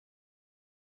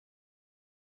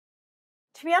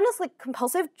to be honest, like,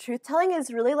 compulsive truth-telling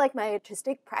is really, like, my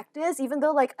artistic practice, even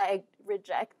though, like, I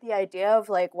reject the idea of,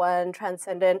 like, one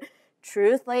transcendent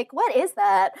truth. Like, what is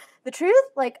that? The truth,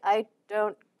 like, I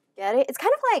don't get it. It's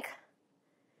kind of like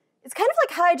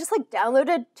how I just, like,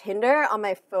 downloaded Tinder on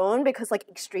my phone because, like,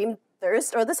 extreme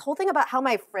thirst, or this whole thing about how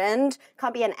my friend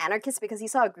can't be an anarchist because he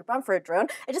saw a Groupon for a drone.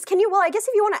 I guess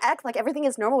if you want to act like everything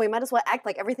is normal, we might as well act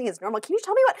like everything is normal. Can you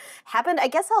tell me what happened? I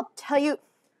guess I'll tell you.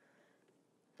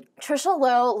 Trisha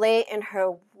Low lay in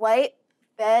her white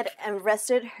bed and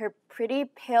rested her pretty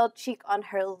pale cheek on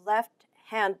her left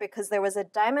hand because there was a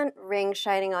diamond ring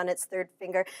shining on its third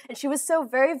finger, and she was so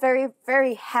very, very,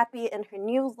 very happy in her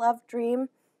new love dream.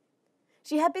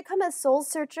 She had become a soul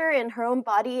searcher in her own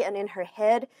body and in her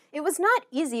head. It was not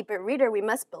easy, but reader, we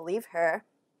must believe her.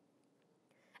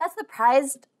 As the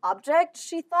prized object,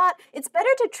 she thought, it's better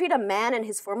to treat a man and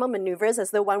his formal maneuvers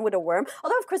as though one would a worm.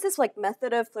 Although, of course, this like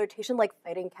method of flirtation, like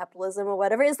fighting capitalism or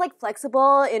whatever, is like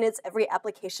flexible in its every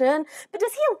application. But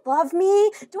does he love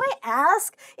me? Do I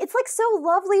ask? It's like so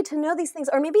lovely to know these things,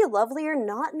 or maybe lovelier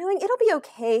not knowing. It'll be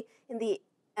okay in the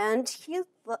end. He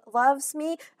loves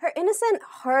me. Her innocent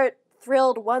heart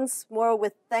thrilled once more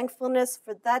with thankfulness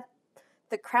for that,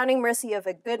 the crowning mercy of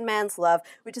a good man's love,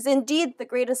 which is indeed the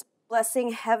greatest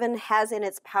blessing heaven has in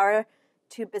its power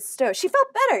to bestow. She felt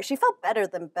better. She felt better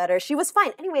than better. She was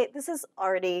fine. Anyway, this is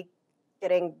already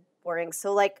getting boring.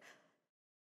 So, like,